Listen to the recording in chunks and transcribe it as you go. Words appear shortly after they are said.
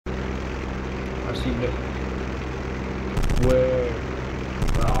I see it. Where?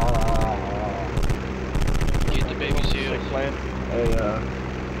 Get the baby seal. Hey,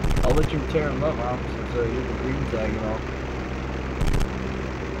 I'll let you tear him up, Mom, since you're the green tag and all.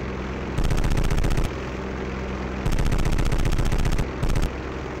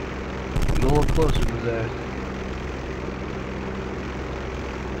 Get a little closer to that.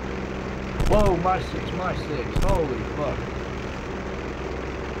 Whoa, my six. Holy fuck.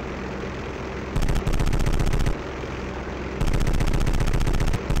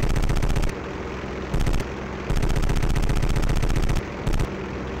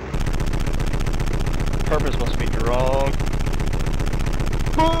 Purpose must be wrong.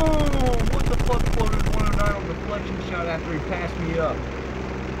 Boom! What the fuck floated 109 on deflection shot after he passed me up.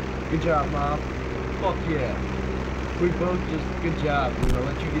 Good job, Mom. Fuck yeah. We both just, good job, dude. I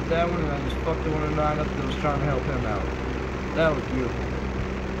let you get that one and I just fucked the 109 up that was trying to help him out. That was beautiful.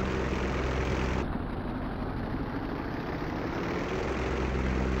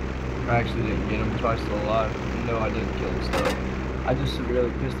 I actually didn't get him, he's probably still alive. No, I didn't kill him stuff. I just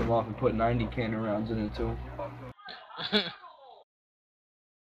severely pissed him off and put 90 cannon rounds into him.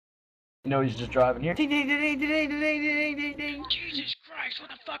 You know, he's just driving here. Jesus Christ, what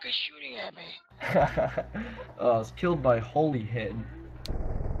the fuck is shooting at me? I was killed by Holy Head.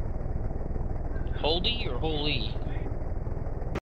 Holdy or holy?